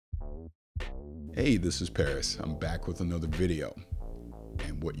Hey, this is Paris. I'm back with another video.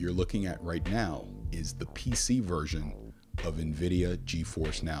 And what you're looking at right now is the PC version of Nvidia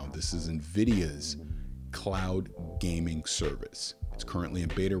Geforce Now. This is Nvidia's cloud gaming service. It's currently in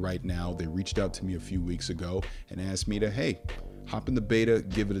beta right now. They reached out to me a few weeks ago and asked me to, hey, hop in the beta,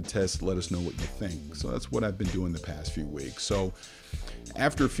 give it a test, let us know what you think. So that's what I've been doing the past few weeks. So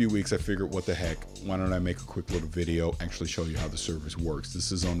after a few weeks, I figured, what the heck, why don't I make a quick little video, actually show you how the service works.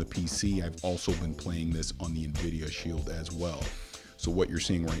 This is on the PC. I've also been playing this on the Nvidia Shield as well. So what you're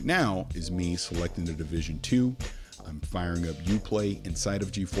seeing right now is me selecting the Division 2. I'm firing up Uplay inside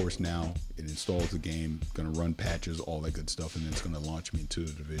of Geforce Now. It installs the game, gonna run patches, all that good stuff, and then it's gonna launch me into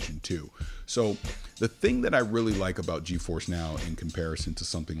the Division 2. So the thing that I really like about Geforce Now in comparison to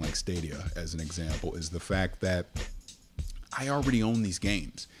something like Stadia, as an example, is the fact that I already own these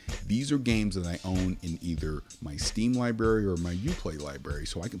games. These are games that I own in either my Steam library or my Uplay library,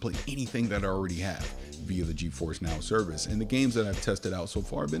 so I can play anything that I already have via the Geforce Now service. And the games that I've tested out so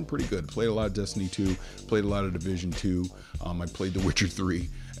far have been pretty good. Played a lot of Destiny 2, played a lot of Division 2. I played The Witcher 3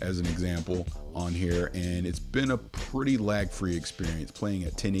 as an example on here, and it's been a pretty lag-free experience playing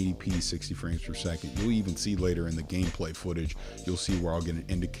at 1080p 60 frames per second. You'll even see later in the gameplay footage, you'll see where I'll get an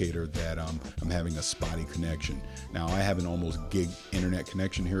indicator that I'm having a spotty connection. Now, I have an almost gig internet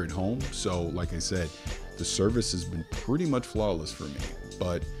connection here at home, so like I said, the service has been pretty much flawless for me,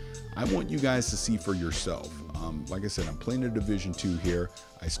 but I want you guys to see for yourself. Like I said, I'm playing a Division 2 here.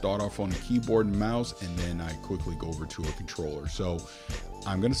 I start off on a keyboard and mouse, and then I quickly go over to a controller. So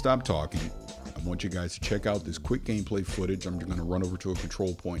I'm gonna stop talking. I want you guys to check out this quick gameplay footage. I'm gonna run over to a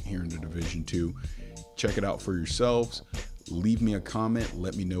control point here in the Division 2. Check it out for yourselves. Leave me a comment,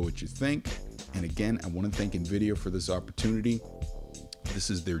 let me know what you think. And again, I wanna thank Nvidia for this opportunity.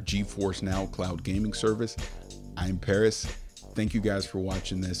 This is their Geforce Now cloud gaming service. I'm Paris. Thank you guys for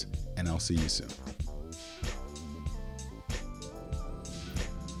watching this, and I'll see you soon.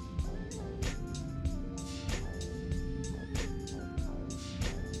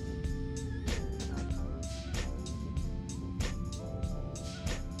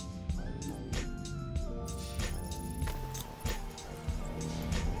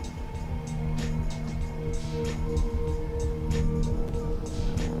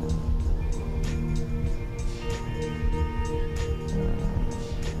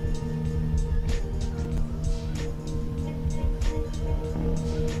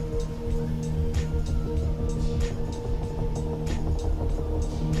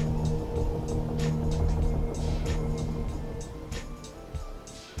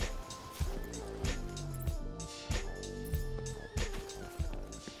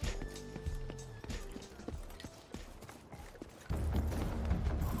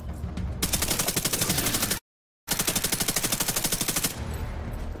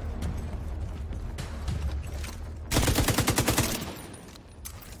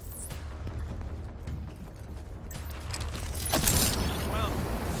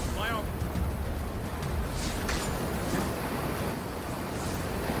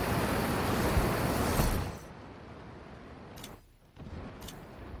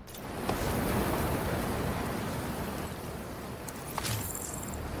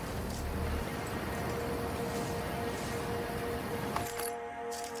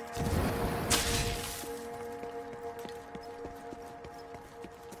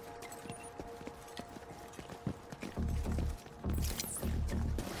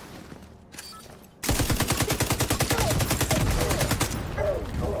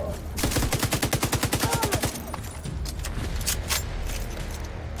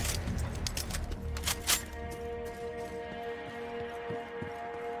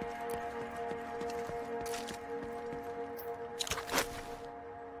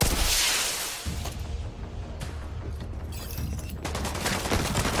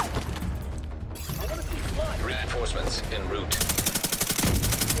 Reinforcements en route.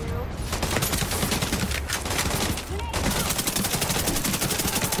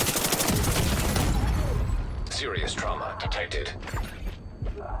 Serious trauma detected.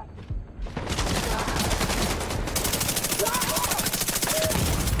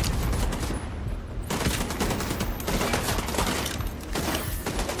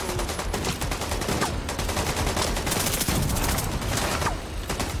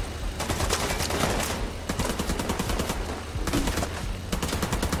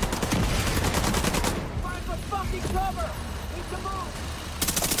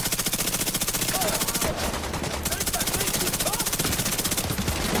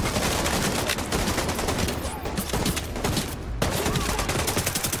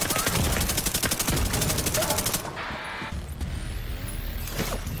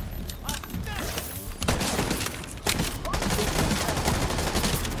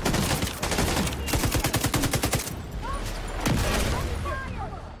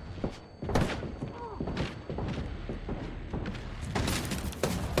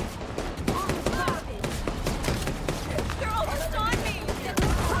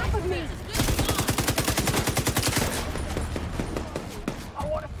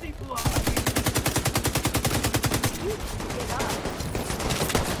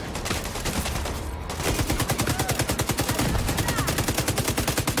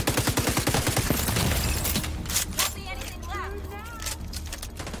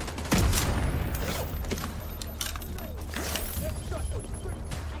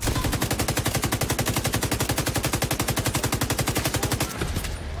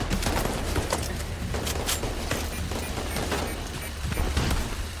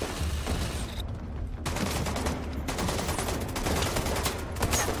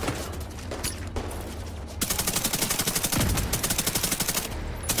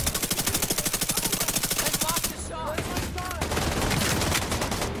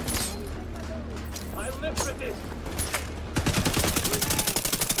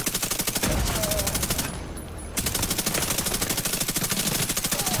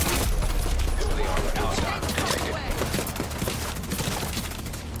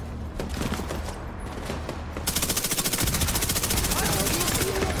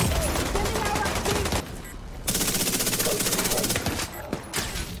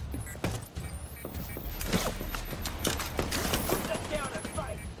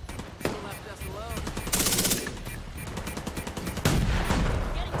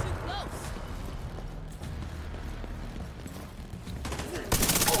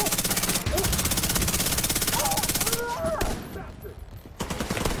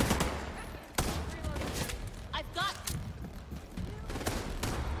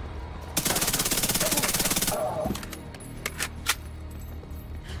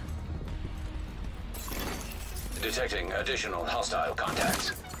 Detecting additional hostile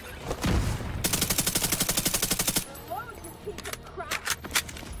contacts.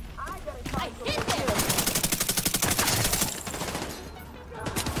 I hit them!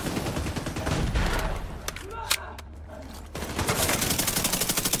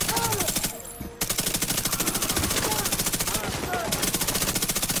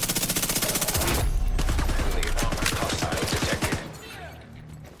 Heavily armored hostile detected.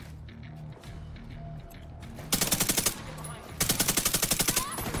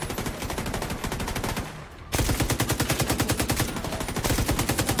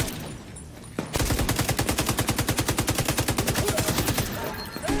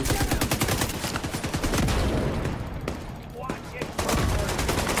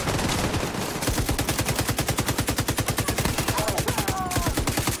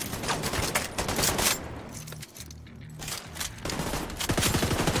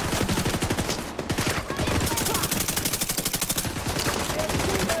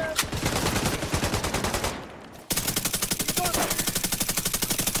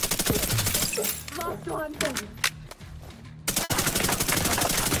 Lost one.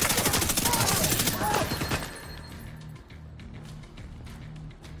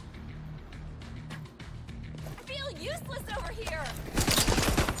 I feel useless over here.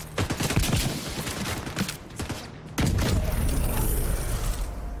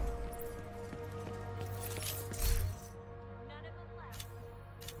 None of them left.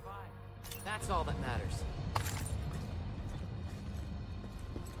 That's all that matters.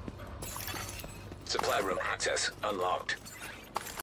 Supply room access unlocked.